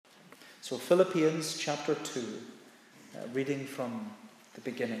So Philippians chapter 2, reading from the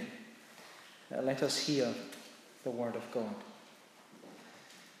beginning. Let us hear the word of God.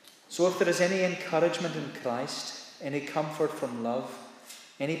 So if there is any encouragement in Christ, any comfort from love,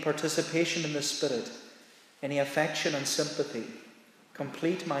 any participation in the Spirit, any affection and sympathy,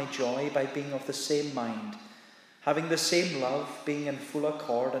 complete my joy by being of the same mind, having the same love, being in full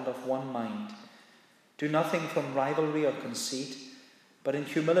accord and of one mind. Do nothing from rivalry or conceit, but in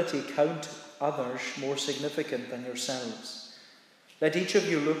humility count others more significant than yourselves. Let each of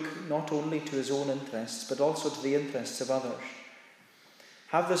you look not only to his own interests, but also to the interests of others.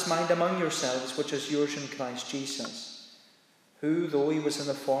 Have this mind among yourselves, which is yours in Christ Jesus, who, though he was in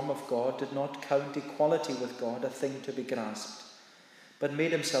the form of God, did not count equality with God a thing to be grasped, but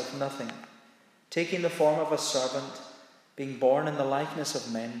made himself nothing, taking the form of a servant, being born in the likeness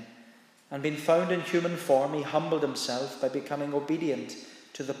of men, and being found in human form, he humbled himself by becoming obedient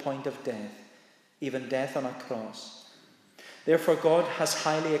to the point of death, even death on a cross. Therefore God has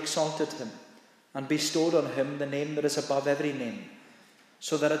highly exalted him, and bestowed on him the name that is above every name,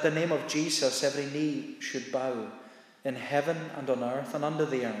 so that at the name of Jesus every knee should bow, in heaven and on earth and under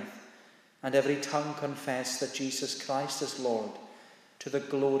the earth, and every tongue confess that Jesus Christ is Lord, to the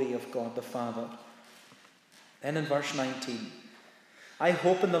glory of God the Father. Then in verse 19, I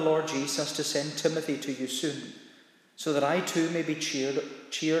hope in the Lord Jesus to send Timothy to you soon, so that I too may be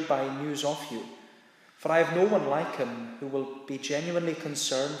cheered by news of you. For I have no one like him who will be genuinely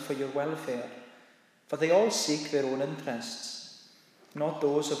concerned for your welfare. For they all seek their own interests, not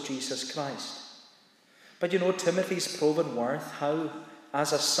those of Jesus Christ. But you know Timothy's proven worth, how,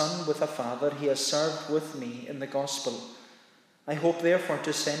 as a son with a father, he has served with me in the gospel. I hope therefore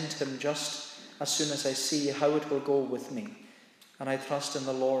to send him just as soon as I see how it will go with me. And I trust in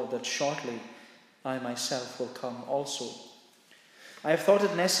the Lord that shortly I myself will come also. I have thought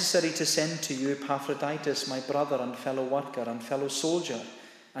it necessary to send to you Epaphroditus, my brother and fellow worker and fellow soldier,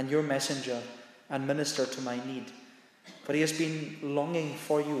 and your messenger and minister to my need. For he has been longing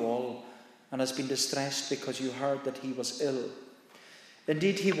for you all, and has been distressed because you heard that he was ill.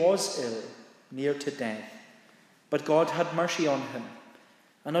 Indeed, he was ill, near to death. But God had mercy on him,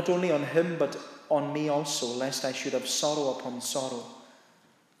 and not only on him, but on me also, lest I should have sorrow upon sorrow.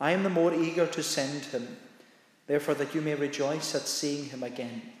 I am the more eager to send him, therefore that you may rejoice at seeing him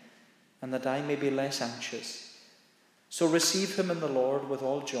again, and that I may be less anxious. So receive him in the Lord with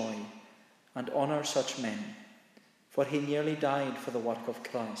all joy, and honour such men, for he nearly died for the work of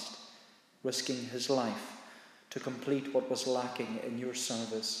Christ, risking his life to complete what was lacking in your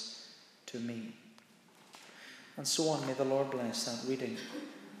service to me. And so on, may the Lord bless that reading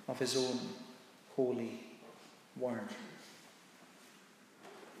of his own holy word.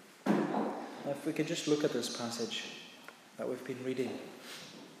 Now, if we could just look at this passage that we've been reading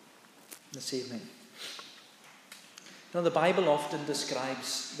this evening. Now, the Bible often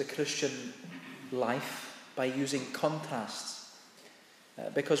describes the Christian life by using contrasts,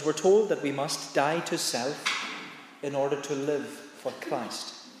 because we're told that we must die to self in order to live for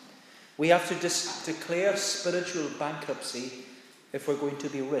Christ. We have to declare spiritual bankruptcy if we're going to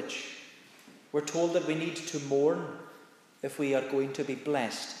be rich. We're told that we need to mourn if we are going to be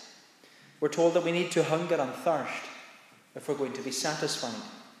blessed. We're told that we need to hunger and thirst if we're going to be satisfied.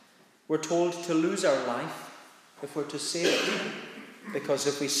 We're told to lose our life if we're to save it, because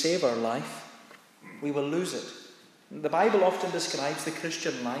if we save our life, we will lose it. The Bible often describes the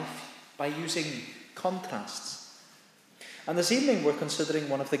Christian life by using contrasts. And this evening we're considering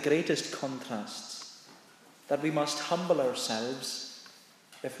one of the greatest contrasts, that we must humble ourselves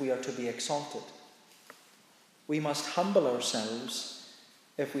if we are to be exalted. We must humble ourselves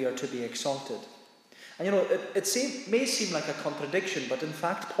if we are to be exalted. And you know, it may seem like a contradiction, but in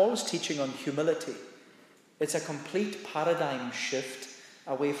fact Paul's teaching on humility, it's a complete paradigm shift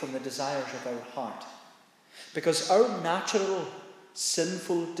away from the desires of our heart. Because our natural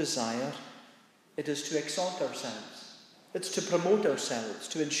sinful desire, it is to exalt ourselves. It's to promote ourselves,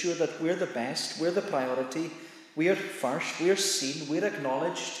 to ensure that we're the best, we're the priority, we're first, we're seen, we're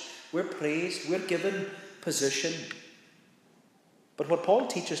acknowledged, we're praised, we're given position. But what Paul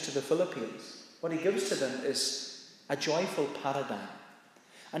teaches to the Philippians, what he gives to them is a joyful paradigm.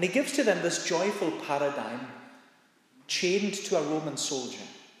 And he gives to them this joyful paradigm chained to a Roman soldier.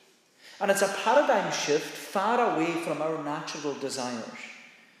 And it's a paradigm shift far away from our natural desires.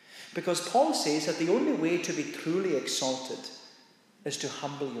 Because Paul says that the only way to be truly exalted is to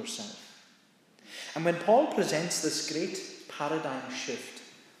humble yourself. And when Paul presents this great paradigm shift,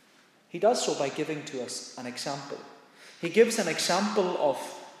 he does so by giving to us an example. He gives an example of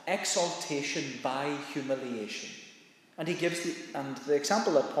exaltation by humiliation. And the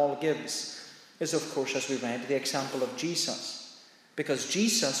example that Paul gives is, of course, as we read, the example of Jesus. Because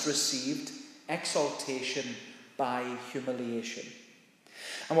Jesus received exaltation by humiliation.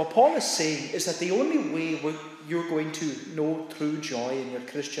 And what Paul is saying is that the only way you're going to know true joy in your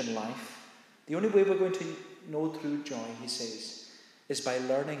Christian life, the only way we're going to know true joy, he says, is by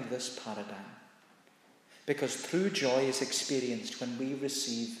learning this paradigm. Because true joy is experienced when we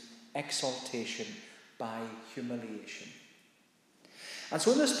receive exaltation by humiliation. And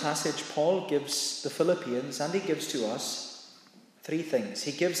so in this passage, Paul gives the Philippians, and he gives to us, three things.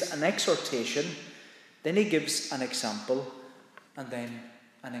 He gives an exhortation, then he gives an example, and then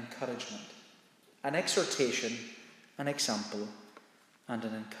an encouragement. An exhortation, an example, and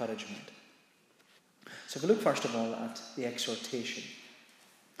an encouragement. So if we look first of all at the exhortation.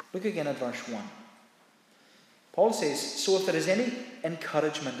 Look again at verse 1. Paul says, so if there is any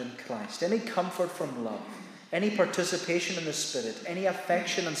encouragement in Christ, any comfort from love, any participation in the Spirit, any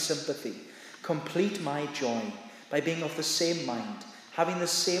affection and sympathy, complete my joy by being of the same mind, having the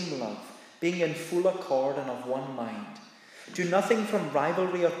same love, being in full accord and of one mind. Do nothing from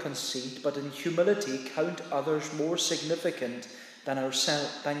rivalry or conceit, but in humility count others more significant than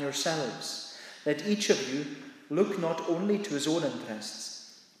yourselves. Let each of you look not only to his own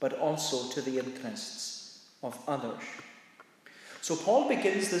interests, but also to the interests of others. So Paul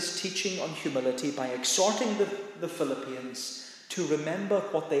begins this teaching on humility by exhorting the Philippians to remember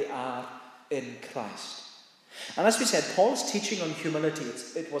what they are in Christ. And as we said, Paul's teaching on humility,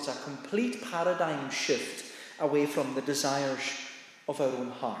 it was a complete paradigm shift away from the desires of our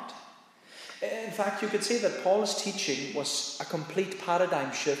own heart. In fact, you could say that Paul's teaching was a complete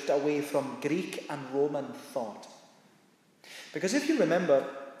paradigm shift away from Greek and Roman thought. Because if you remember,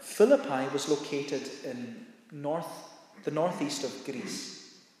 Philippi was located in the northeast of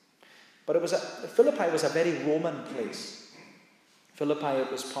Greece. But Philippi was a very Roman place. Philippi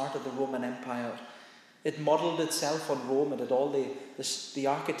was part of the Roman Empire. It modelled itself on Rome. It had all the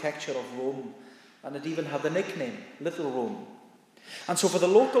architecture of Rome. And it even had the nickname, Little Rome. And so for the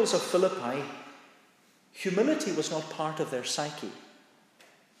locals of Philippi, humility was not part of their psyche.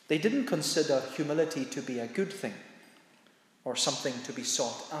 They didn't consider humility to be a good thing or something to be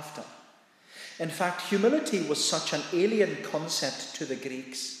sought after. In fact, humility was such an alien concept to the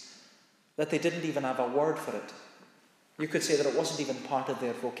Greeks that they didn't even have a word for it. You could say that it wasn't even part of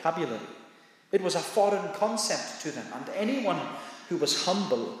their vocabulary. It was a foreign concept to them, and anyone who was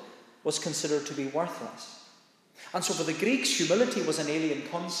humble was considered to be worthless. And so for the Greeks, humility was an alien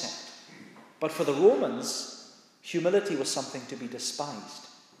concept. But for the Romans, humility was something to be despised.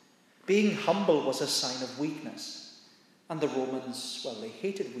 Being humble was a sign of weakness. And the Romans, well, they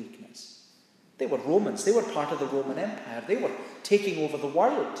hated weakness. They were Romans. They were part of the Roman Empire. They were taking over the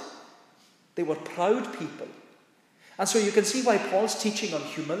world. They were proud people. And so you can see why Paul's teaching on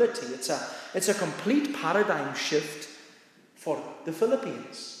humility, it's a complete paradigm shift for the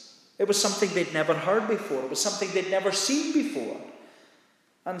Philippians. It was something they'd never heard before. It was something they'd never seen before.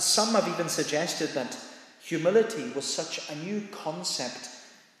 And some have even suggested that humility was such a new concept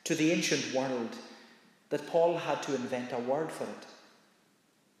to the ancient world that Paul had to invent a word for it.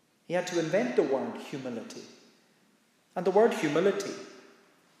 He had to invent the word humility. And the word humility,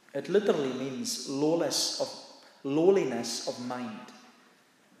 it literally means lowliness of mind.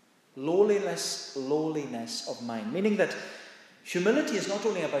 Lowliness of mind. Meaning that humility is not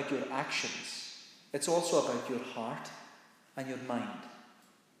only about your actions, it's also about your heart and your mind.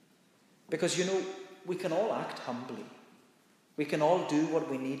 Because, we can all act humbly. We can all do what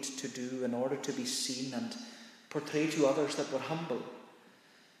we need to do in order to be seen and portray to others that we're humble.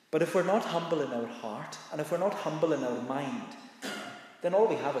 But if we're not humble in our heart, and if we're not humble in our mind, then all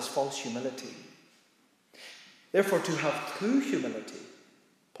we have is false humility. Therefore, to have true humility,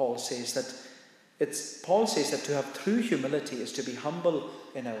 Paul says that to have true humility is to be humble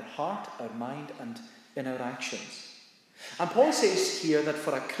in our heart, our mind, and in our actions. And Paul says here that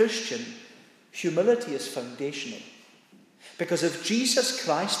for a Christian, humility is foundational. Because if Jesus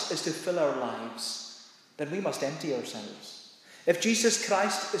Christ is to fill our lives, then we must empty ourselves. If Jesus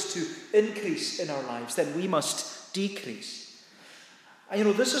Christ is to increase in our lives, then we must decrease.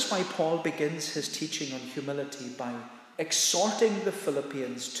 And this is why Paul begins his teaching on humility by exhorting the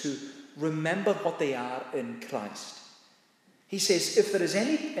Philippians to remember what they are in Christ. He says, if there is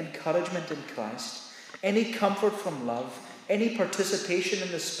any encouragement in Christ, any comfort from love, any participation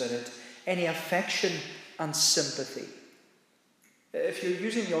in the Spirit, any affection and sympathy. If you're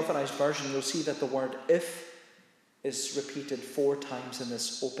using the Authorized Version, you'll see that the word if is repeated 4 times in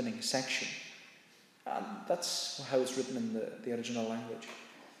this opening section. And that's how it's written in the original language.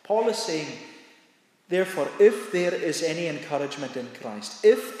 Paul is saying Therefore, if there is any encouragement in Christ,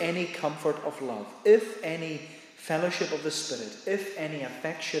 if any comfort of love, if any fellowship of the Spirit, if any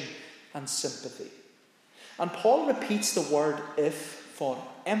affection and sympathy. And Paul repeats the word if for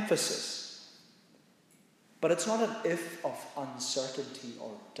emphasis. But it's not an if of uncertainty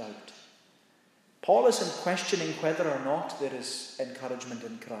or doubt. Paul isn't questioning whether or not there is encouragement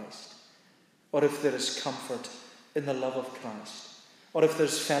in Christ, or if there is comfort in the love of Christ, or if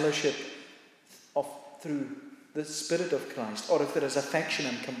there's fellowship through the Spirit of Christ, or if there is affection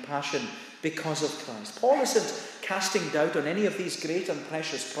and compassion because of Christ. Paul isn't casting doubt on any of these great and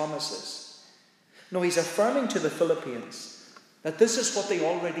precious promises. No, he's affirming to the Philippians that this is what they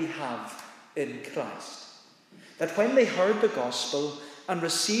already have in Christ. That when they heard the gospel and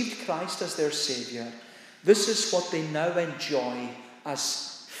received Christ as their Saviour, this is what they now enjoy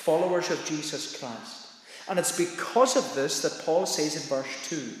as followers of Jesus Christ. And it's because of this that Paul says in verse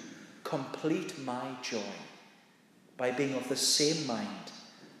 2, complete my joy by being of the same mind,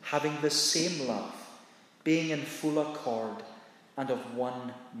 having the same love, being in full accord and of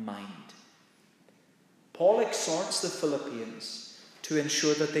one mind. Paul exhorts the Philippians to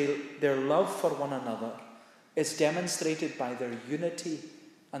ensure that their love for one another is demonstrated by their unity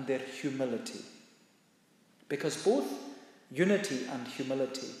and their humility. Because both unity and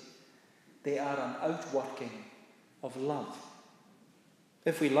humility, they are an outworking of love.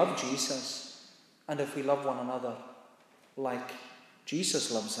 If we love Jesus and if we love one another like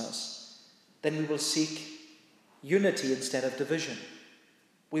Jesus loves us, then we will seek unity instead of division.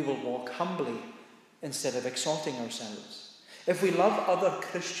 We will walk humbly instead of exalting ourselves. If we love other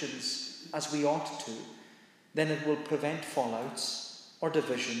Christians as we ought to, then it will prevent fallouts or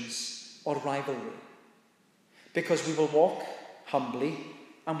divisions or rivalry. Because we will walk humbly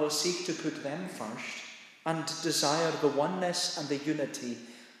and will seek to put them first and desire the oneness and the unity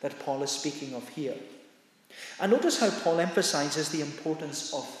that Paul is speaking of here. And notice how Paul emphasizes the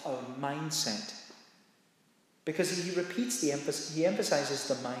importance of our mindset. Because he emphasizes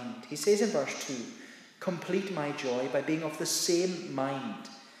the mind. He says in verse 2, complete my joy by being of the same mind,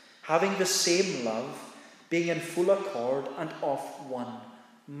 having the same love, being in full accord and of one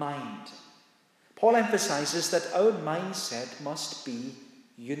mind. Paul emphasizes that our mindset must be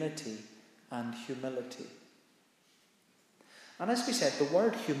unity and humility. And as we said, the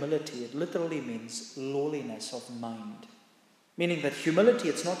word humility, it literally means lowliness of mind. Meaning that humility,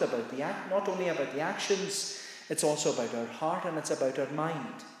 it's not only about the actions, it's also about our heart and it's about our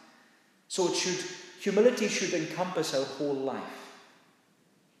mind. So humility should encompass our whole life.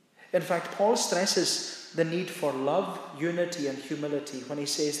 In fact, Paul stresses the need for love, unity, and humility when he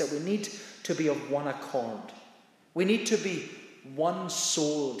says that we need to be of one accord. We need to be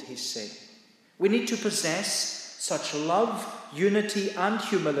one-souled, he's saying. We need to possess such love, unity, and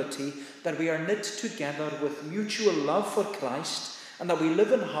humility that we are knit together with mutual love for Christ and that we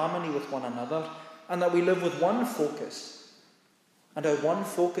live in harmony with one another and that we live with one focus. And our one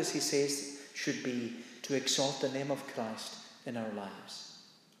focus, he says, should be to exalt the name of Christ in our lives.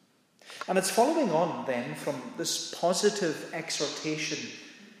 And it's following on then from this positive exhortation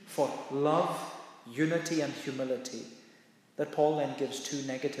for love, unity, and humility that Paul then gives two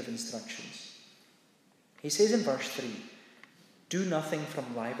negative instructions. He says in verse 3, do nothing from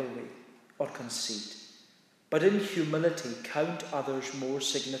rivalry or conceit, but in humility count others more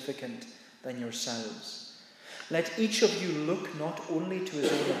significant than yourselves. Let each of you look not only to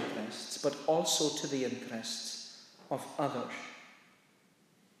his own interests, but also to the interests of others.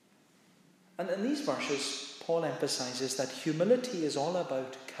 And in these verses, Paul emphasizes that humility is all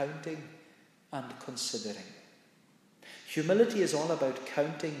about counting and considering. Humility is all about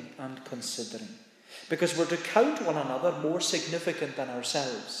counting and considering. Because we're to count one another more significant than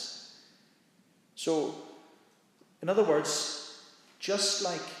ourselves. So, in other words, just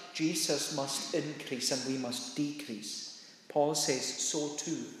like Jesus must increase and we must decrease, Paul says, so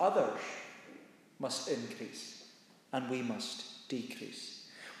too others must increase and we must decrease.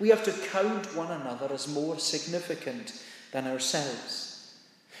 We have to count one another as more significant than ourselves.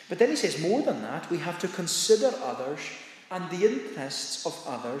 But then he says, more than that, we have to consider others and the interests of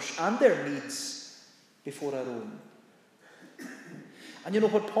others and their needs before our own. And you know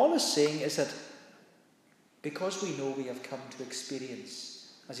what Paul is saying is that because we know we have come to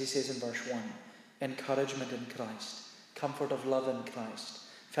experience, as he says in verse 1, encouragement in Christ, comfort of love in Christ,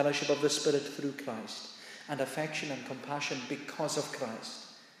 fellowship of the Spirit through Christ, and affection and compassion because of Christ.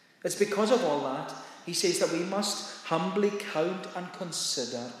 It's because of all that, he says that we must humbly count and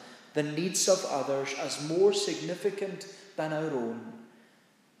consider the needs of others as more significant than our own,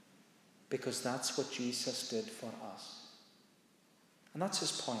 because that's what Jesus did for us. And that's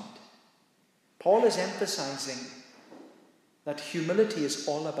his point. Paul is emphasizing that humility is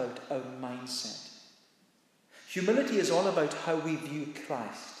all about our mindset. Humility is all about how we view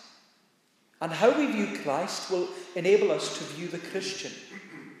Christ. And how we view Christ will enable us to view the Christian.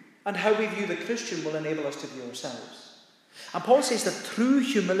 And how we view the Christian will enable us to view ourselves. And Paul says that true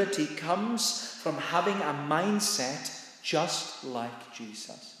humility comes from having a mindset just like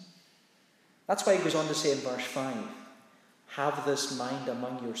Jesus. That's why he goes on to say in verse 5, have this mind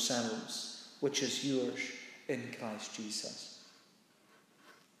among yourselves, which is yours in Christ Jesus.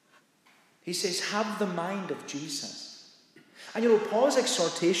 He says, have the mind of Jesus. And Paul's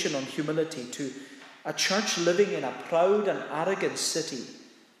exhortation on humility to a church living in a proud and arrogant city,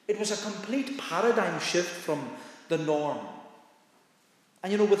 it was a complete paradigm shift from the norm.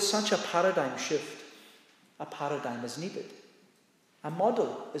 And with such a paradigm shift, a paradigm is needed. A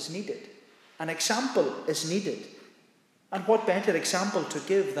model is needed. An example is needed. And what better example to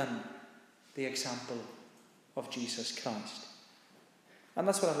give than the example of Jesus Christ? And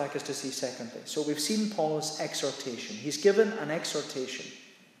that's what I'd like us to see secondly. So we've seen Paul's exhortation. He's given an exhortation.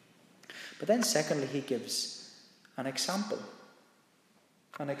 But then secondly, he gives an example.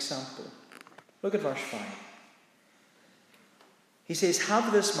 An example. Look at verse 5. He says,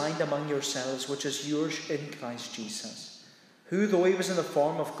 have this mind among yourselves, which is yours in Christ Jesus, who, though he was in the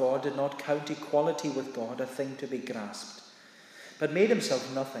form of God, did not count equality with God a thing to be grasped, but made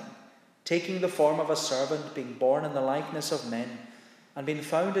himself nothing, taking the form of a servant, being born in the likeness of men, and being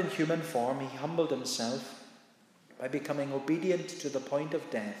found in human form, he humbled himself by becoming obedient to the point of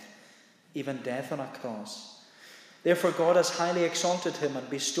death, even death on a cross. Therefore God has highly exalted him and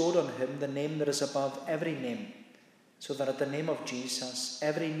bestowed on him the name that is above every name, so that at the name of Jesus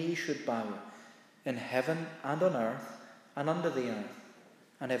every knee should bow, in heaven and on earth and under the earth,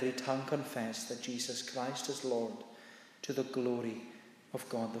 and every tongue confess that Jesus Christ is Lord, to the glory of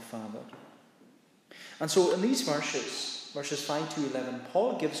God the Father. And so in these verses 5 to 11,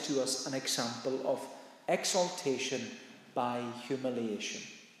 Paul gives to us an example of exaltation by humiliation.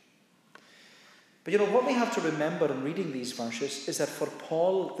 But what we have to remember in reading these verses is that for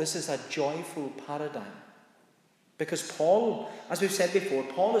Paul, this is a joyful paradigm. Because Paul, as we've said before,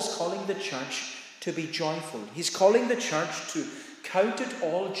 Paul is calling the church to be joyful. He's calling the church to count it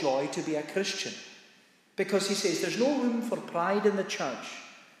all joy to be a Christian. Because he says there's no room for pride in the church.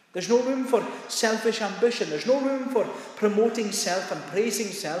 There's no room for selfish ambition. There's no room for promoting self and praising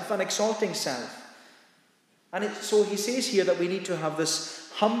self and exalting self. And so he says here that we need to have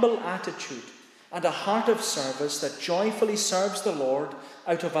this humble attitude and a heart of service that joyfully serves the Lord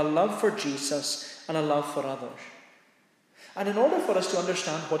out of a love for Jesus and a love for others. And in order for us to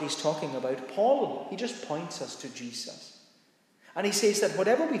understand what he's talking about, Paul, he just points us to Jesus. And he says that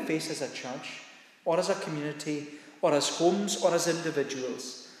whatever we face as a church, or as a community, or as homes, or as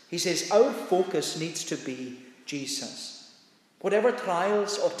individuals, he says our focus needs to be Jesus. Whatever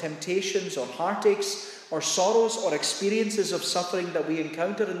trials or temptations or heartaches or sorrows or experiences of suffering that we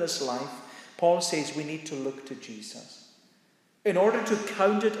encounter in this life, Paul says we need to look to Jesus. In order to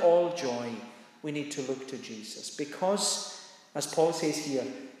count it all joy, we need to look to Jesus. Because, as Paul says here,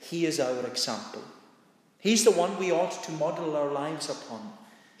 he is our example. He's the one we ought to model our lives upon.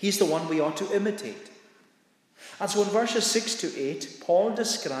 He's the one we ought to imitate. And so in verses 6 to 8, Paul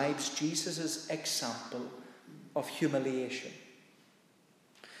describes Jesus' example of humiliation.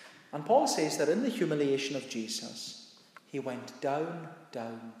 And Paul says that in the humiliation of Jesus, he went down,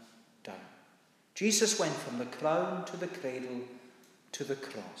 down, down. Jesus went from the crown to the cradle to the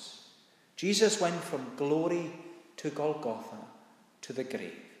cross. Jesus went from glory to Golgotha to the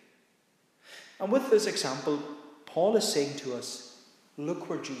grave. And with this example, Paul is saying to us, look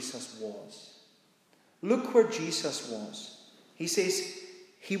where Jesus was. Look where Jesus was. He says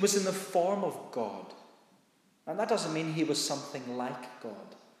he was in the form of God. And that doesn't mean he was something like God.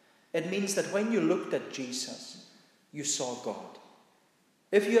 It means that when you looked at Jesus, you saw God.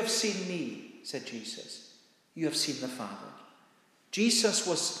 If you have seen me, said Jesus, you have seen the Father. Jesus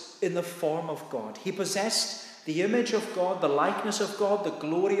was in the form of God. He possessed the image of God, the likeness of God, the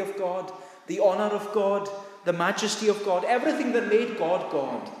glory of God, the honor of God, the majesty of God. Everything that made God,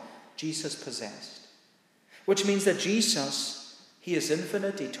 God, Jesus possessed. Which means that Jesus, he is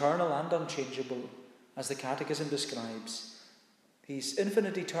infinite, eternal, and unchangeable, as the Catechism describes. He's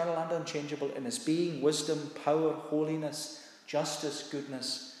infinite, eternal, and unchangeable in his being, wisdom, power, holiness, justice,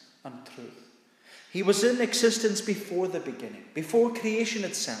 goodness, and truth. He was in existence before the beginning, before creation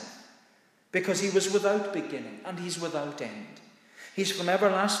itself, because he was without beginning and he's without end. He's from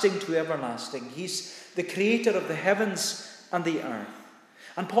everlasting to everlasting. He's the creator of the heavens and the earth.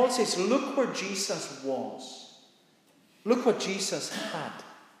 And Paul says, look where Jesus was. Look what Jesus had.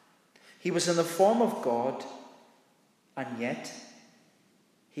 He was in the form of God, and yet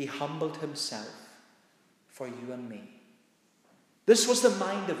he humbled himself for you and me. This was the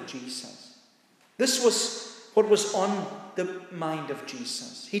mind of Jesus. This was what was on the mind of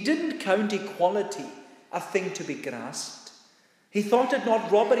Jesus. He didn't count equality a thing to be grasped. He thought it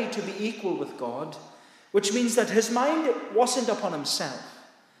not robbery to be equal with God, which means that his mind wasn't upon himself.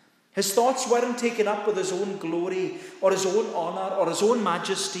 His thoughts weren't taken up with his own glory or his own honor or his own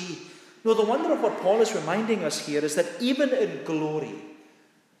majesty. No, the wonder of what Paul is reminding us here is that even in glory,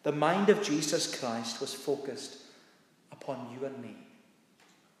 the mind of Jesus Christ was focused upon you and me.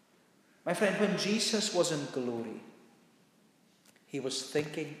 My friend, when Jesus was in glory, he was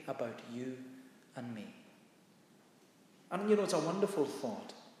thinking about you and me. And it's a wonderful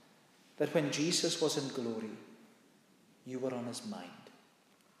thought that when Jesus was in glory, you were on his mind.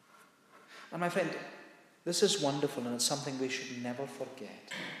 And my friend, this is wonderful, and it's something we should never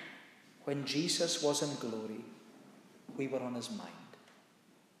forget. When Jesus was in glory, we were on his mind.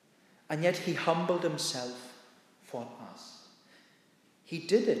 And yet he humbled himself for us. He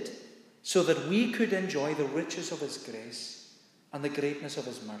did it so that we could enjoy the riches of his grace and the greatness of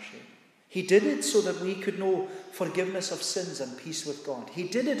his mercy. He did it so that we could know forgiveness of sins and peace with God. He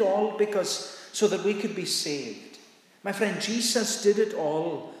did it all so that we could be saved. My friend, Jesus did it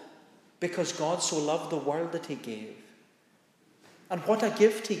all because God so loved the world that he gave. And what a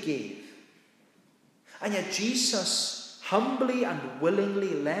gift he gave. And yet Jesus humbly and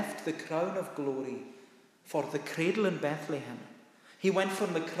willingly left the crown of glory for the cradle in Bethlehem. He went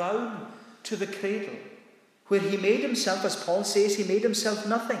from the crown to the cradle, where he made himself, as Paul says, he made himself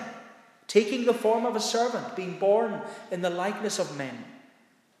nothing, taking the form of a servant, being born in the likeness of men.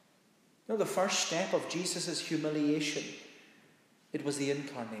 The first step of Jesus' humiliation, it was the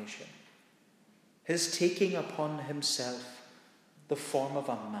incarnation. His taking upon himself the form of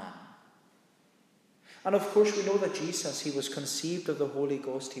a man. And of course we know that Jesus, he was conceived of the Holy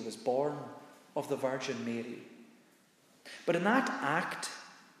Ghost. He was born of the Virgin Mary. But in that act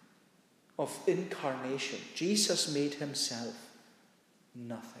of incarnation, Jesus made himself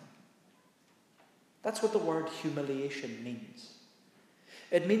nothing. That's what the word humiliation means.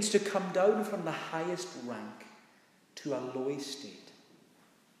 It means to come down from the highest rank to a low estate.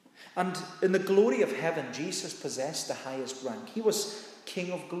 And in the glory of heaven, Jesus possessed the highest rank. He was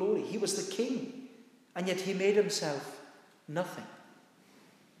King of glory. He was the King. And yet he made himself nothing.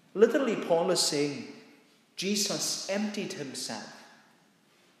 Literally, Paul is saying, Jesus emptied himself.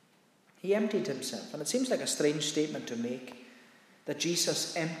 He emptied himself. And it seems like a strange statement to make, that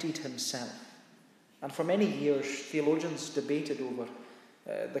Jesus emptied himself. And for many years, theologians debated over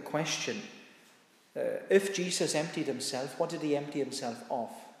the question, if Jesus emptied himself, what did he empty himself of?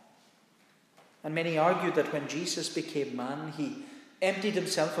 And many argued that when Jesus became man, he emptied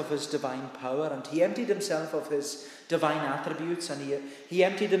himself of his divine power, and he emptied himself of his divine attributes, and he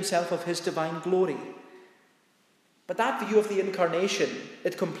emptied himself of his divine glory. But that view of the incarnation,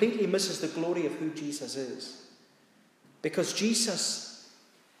 it completely misses the glory of who Jesus is. Because Jesus,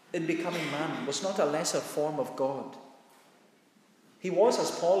 in becoming man, was not a lesser form of God. He was,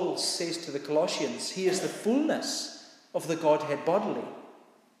 as Paul says to the Colossians, he is the fullness of the Godhead bodily.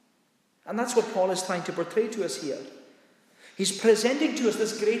 And that's what Paul is trying to portray to us here. He's presenting to us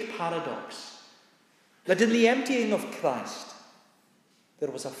this great paradox, that in the emptying of Christ,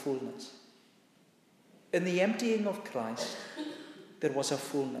 there was a fullness. In the emptying of Christ, there was a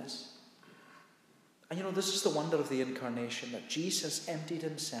fullness. And this is the wonder of the incarnation, that Jesus emptied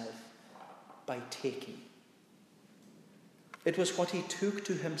himself by taking. It was what he took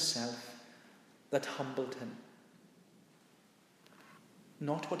to himself that humbled him,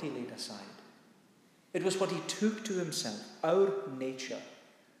 not what he laid aside. It was what he took to himself, our nature.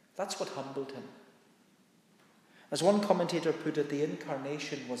 That's what humbled him. As one commentator put it, the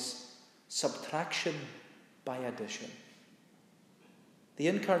incarnation was subtraction by addition. The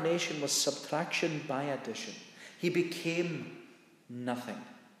incarnation was subtraction by addition. He became nothing.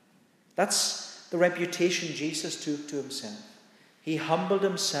 That's the reputation Jesus took to himself. He humbled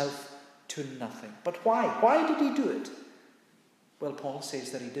himself to nothing. But why? Why did he do it? Well, Paul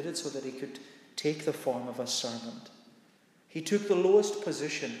says that he did it so that he could take the form of a servant. He took the lowest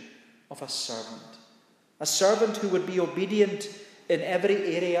position of a servant who would be obedient in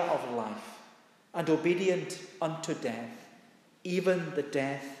every area of life and obedient unto death, even the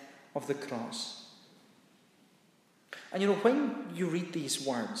death of the cross. And when you read these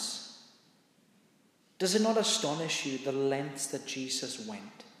words, does it not astonish you the lengths that Jesus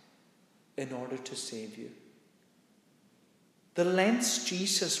went in order to save you? The lengths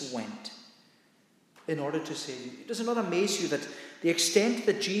Jesus went in order to save you. Does it not amaze you that the extent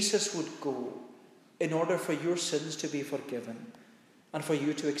that Jesus would go in order for your sins to be forgiven and for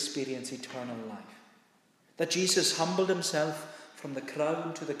you to experience eternal life? That Jesus humbled himself from the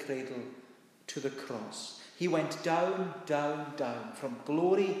crown to the cradle to the cross. He went down, down, down, from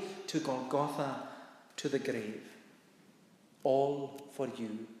glory to Golgotha to the grave. All for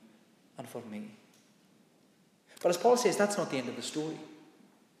you and for me. But as Paul says, that's not the end of the story.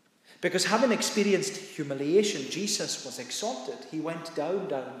 Because having experienced humiliation, Jesus was exalted. He went down,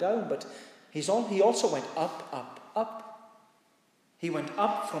 down, down, but he also went up, up, up. He went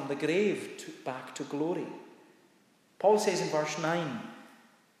up from the grave back to glory. Paul says in verse 9,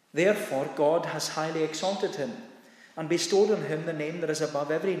 therefore God has highly exalted him and bestowed on him the name that is above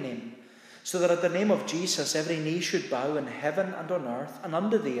every name, so that at the name of Jesus every knee should bow in heaven and on earth and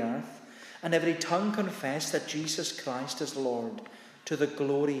under the earth, and every tongue confess that Jesus Christ is Lord, to the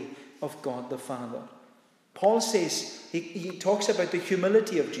glory of God the Father. Paul says, he talks about the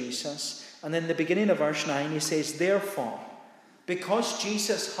humility of Jesus, and in the beginning of verse 9 he says, therefore, because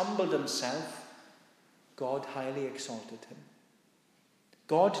Jesus humbled himself, God highly exalted him.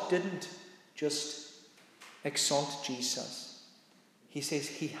 God didn't just exalt Jesus. He says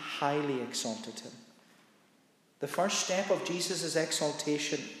he highly exalted him. The first step of Jesus'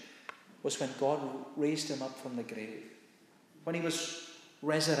 exaltation was when God raised him up from the grave, when he was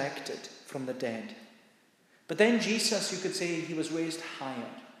resurrected from the dead. But then Jesus, you could say, he was raised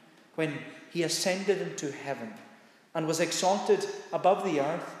higher when he ascended into heaven and was exalted above the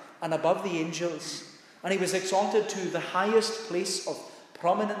earth and above the angels, and he was exalted to the highest place of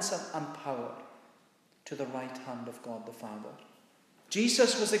prominence and power, to the right hand of God the Father.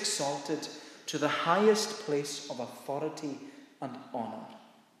 Jesus was exalted to the highest place of authority and honor.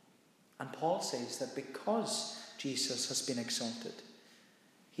 And Paul says that because Jesus has been exalted,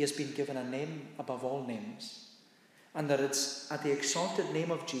 he has been given a name above all names, and that it's at the exalted name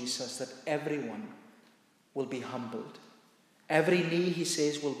of Jesus that everyone will be humbled. Every knee, he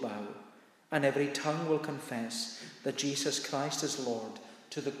says, will bow, and every tongue will confess that Jesus Christ is Lord,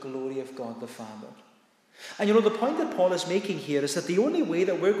 to the glory of God the Father. And the point that Paul is making here is that the only way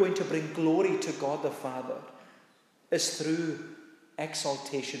that we're going to bring glory to God the Father is through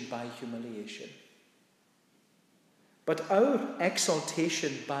exaltation by humiliation. But our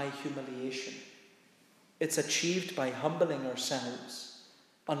exaltation by humiliation, it's achieved by humbling ourselves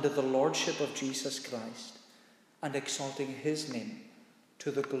under the lordship of Jesus Christ and exalting his name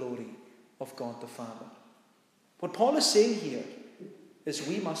to the glory of God the Father. What Paul is saying here is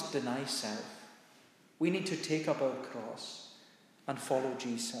we must deny self. We need to take up our cross and follow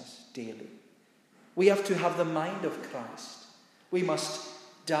Jesus daily. We have to have the mind of Christ. We must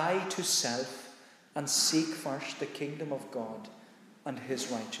die to self and seek first the kingdom of God and his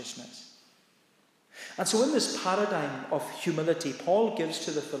righteousness. And so in this paradigm of humility, Paul gives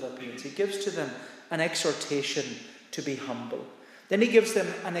to the Philippians, he gives to them an exhortation to be humble. Then he gives them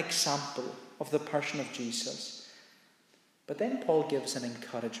an example of the person of Jesus. But then Paul gives an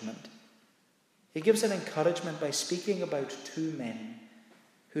encouragement. He gives an encouragement by speaking about two men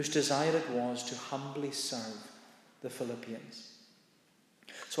whose desire it was to humbly serve the Philippians.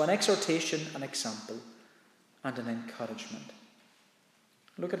 So an exhortation, an example, and an encouragement.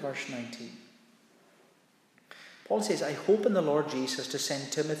 Look at verse 19. Paul says, I hope in the Lord Jesus to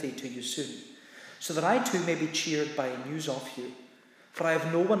send Timothy to you soon, so that I too may be cheered by news of you. For I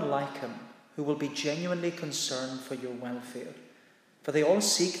have no one like him who will be genuinely concerned for your welfare. For they all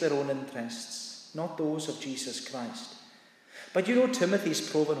seek their own interests, not those of Jesus Christ. But you know Timothy's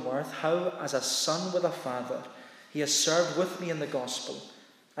proven worth, how as a son with a father he has served with me in the gospel.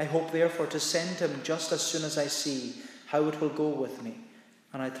 I hope therefore to send him just as soon as I see how it will go with me.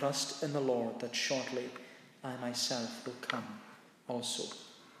 And I trust in the Lord that shortly I myself will come also.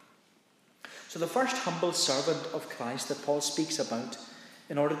 So the first humble servant of Christ that Paul speaks about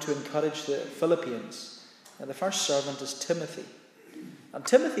in order to encourage the Philippians, the first servant is Timothy. And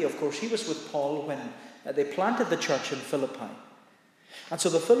Timothy, of course, he was with Paul when they planted the church in Philippi. And so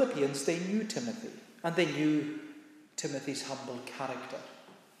the Philippians, they knew Timothy, and they knew Timothy's humble character.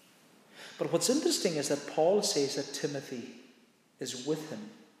 But what's interesting is that Paul says that Timothy is with him.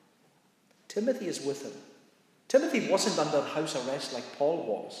 Timothy is with him. Timothy wasn't under house arrest like Paul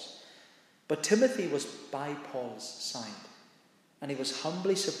was, but Timothy was by Paul's side, and he was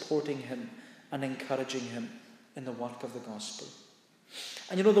humbly supporting him and encouraging him in the work of the gospel.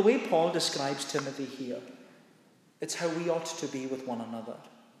 And the way Paul describes Timothy here, it's how we ought to be with one another.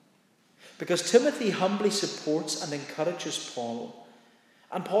 Because Timothy humbly supports and encourages Paul.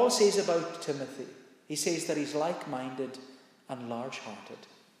 And Paul says about Timothy, he says that he's like-minded and large-hearted.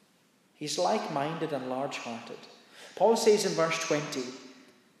 He's like-minded and large-hearted. Paul says in verse 20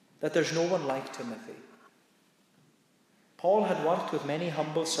 that there's no one like Timothy. Paul had worked with many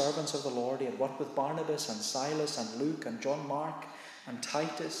humble servants of the Lord. He had worked with Barnabas and Silas and Luke and John Mark and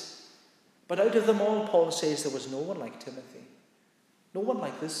Titus. But out of them all, Paul says there was no one like Timothy. No one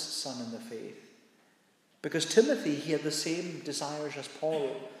like this son in the faith. Because Timothy, he had the same desires as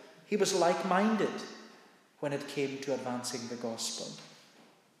Paul. He was like-minded when it came to advancing the gospel.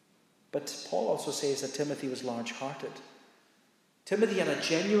 But Paul also says that Timothy was large-hearted. Timothy had a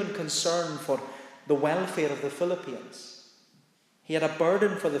genuine concern for the welfare of the Philippians. He had a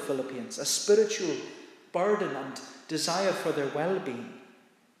burden for the Philippians, a spiritual burden and desire for their well-being,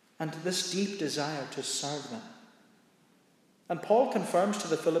 and this deep desire to serve them. And Paul confirms to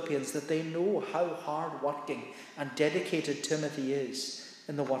the Philippians that they know how hard-working and dedicated Timothy is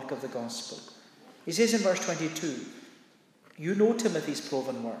in the work of the gospel. He says in verse 22, "You know Timothy's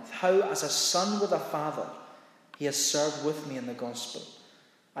proven worth, how as a son with a father he has served with me in the gospel.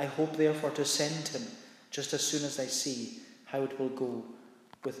 I hope therefore to send him just as soon as I see how it will go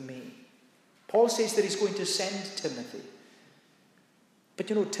with me." Paul says that he's going to send Timothy. But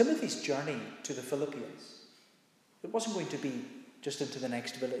Timothy's journey to the Philippians, it wasn't going to be just into the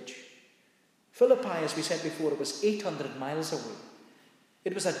next village. Philippi, as we said before, it was 800 miles away.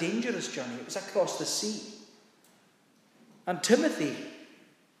 It was a dangerous journey. It was across the sea. And Timothy,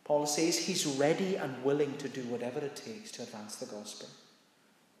 Paul says, he's ready and willing to do whatever it takes to advance the gospel.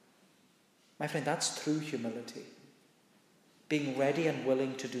 My friend, that's true humility. Being ready and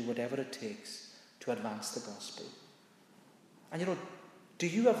willing to do whatever it takes to advance the gospel. And do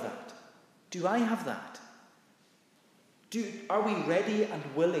you have that? Do I have that? Are we ready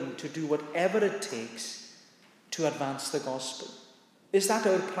and willing to do whatever it takes to advance the gospel? Is that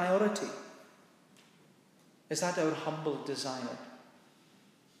our priority? Is that our humble desire?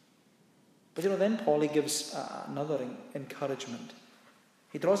 But then Paul, he gives another encouragement.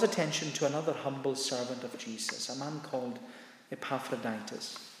 He draws attention to another humble servant of Jesus, a man called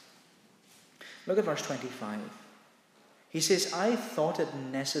Epaphroditus. Look at verse 25. He says, "I thought it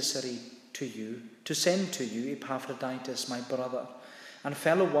necessary to send to you Epaphroditus, my brother, and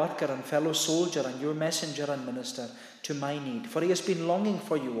fellow worker and fellow soldier and your messenger and minister to my need. For he has been longing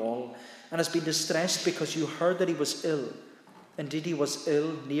for you all and has been distressed because you heard that he was ill. Indeed, he was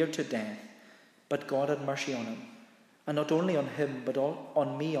ill, near to death, but God had mercy on him. And not only on him, but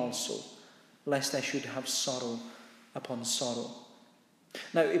on me also, lest I should have sorrow upon sorrow."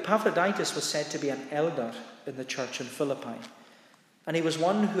 Now, Epaphroditus was said to be an elder in the church in Philippi. And he was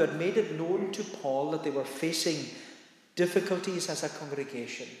one who had made it known to Paul that they were facing difficulties as a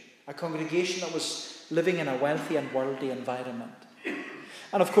congregation that was living in a wealthy and worldly environment.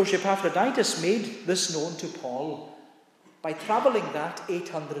 And of course, Epaphroditus made this known to Paul by travelling that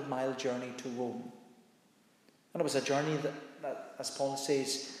 800-mile journey to Rome. And it was a journey that, as Paul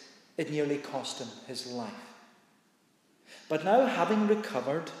says, it nearly cost him his life. But now, having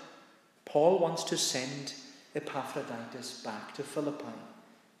recovered, Paul wants to send Epaphroditus back to Philippi.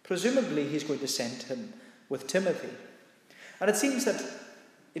 Presumably, he's going to send him with Timothy. And it seems that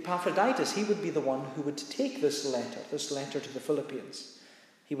Epaphroditus, he would be the one who would take this letter to the Philippians.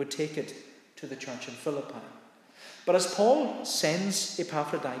 He would take it to the church in Philippi. But as Paul sends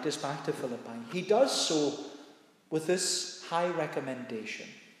Epaphroditus back to Philippi, he does so with this high recommendation.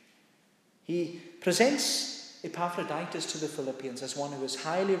 He presents Epaphroditus to the Philippians as one who is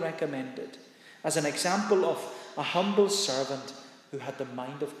highly recommended, as an example of a humble servant who had the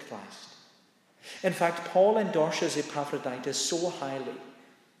mind of Christ. In fact, Paul endorses Epaphroditus so highly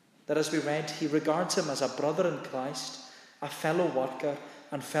that, as we read, he regards him as a brother in Christ, a fellow worker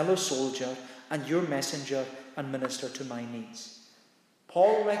and fellow soldier, and your messenger and minister to my needs.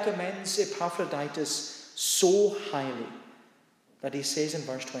 Paul recommends Epaphroditus so highly that he says in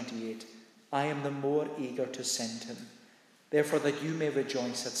verse 28, "I am the more eager to send him, therefore that you may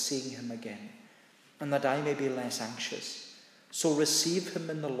rejoice at seeing him again, and that I may be less anxious. So receive him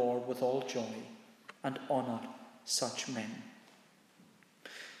in the Lord with all joy, and honour such men."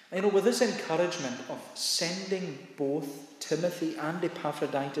 And with this encouragement of sending both Timothy and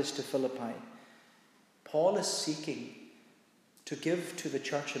Epaphroditus to Philippi, Paul is seeking to give to the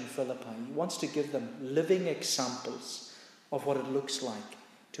church in Philippi. He wants to give them living examples of what it looks like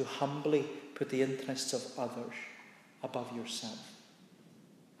to humbly put the interests of others above yourself.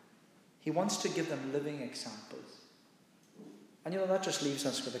 He wants to give them living examples. And that just leaves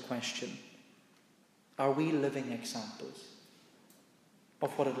us with a question. Are we living examples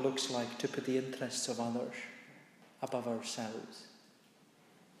of what it looks like to put the interests of others above ourselves?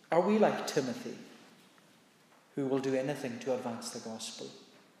 Are we like Timothy, who will do anything to advance the gospel?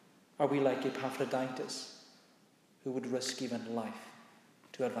 Are we like Epaphroditus, who would risk even life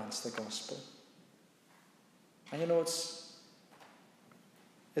to advance the gospel? And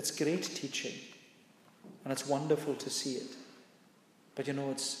it's great teaching, and it's wonderful to see it. But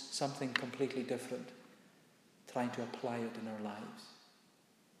it's something completely different, trying to apply it in our lives.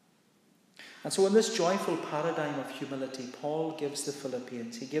 And so in this joyful paradigm of humility, Paul gives the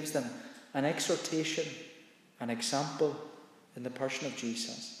Philippians, he gives them an exhortation, an example in the person of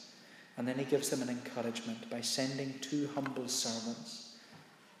Jesus. And then he gives them an encouragement by sending 2 humble servants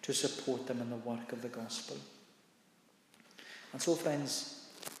to support them in the work of the gospel. And so, friends,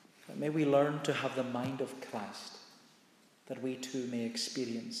 may we learn to have the mind of Christ, that we too may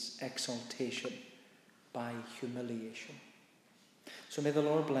experience exaltation by humiliation. So may the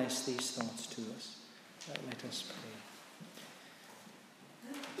Lord bless these thoughts to us. Let us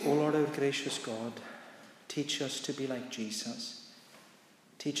pray. O Lord, our gracious God, teach us to be like Jesus.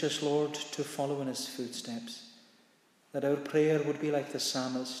 Teach us, Lord, to follow in his footsteps, that our prayer would be like the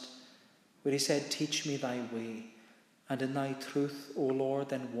psalmist, where he said, "Teach me thy way, and in thy truth, O Lord,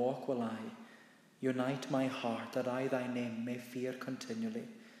 then walk will I. Unite my heart, that I thy name may fear continually."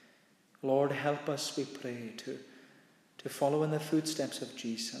 Lord, help us, we pray, to follow in the footsteps of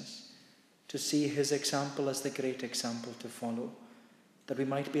Jesus, to see his example as the great example to follow, that we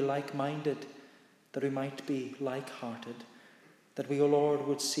might be like-minded, that we might be like-hearted, that we, O Lord,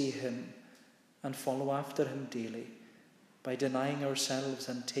 would see him and follow after him daily by denying ourselves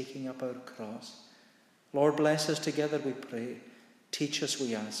and taking up our cross. Lord, bless us together, we pray. Teach us,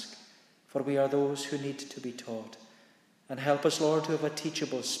 we ask, for we are those who need to be taught. And help us, Lord, to have a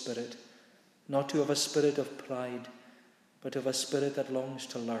teachable spirit, not to have a spirit of pride, but of a spirit that longs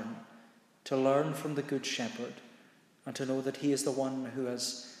to learn from the Good Shepherd, and to know that he is the one who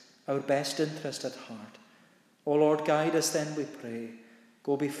has our best interest at heart. O Lord, guide us then, we pray.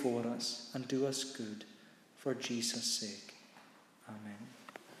 Go before us and do us good, for Jesus' sake. Amen.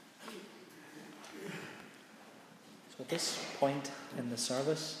 So at this point in the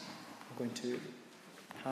service, I'm going to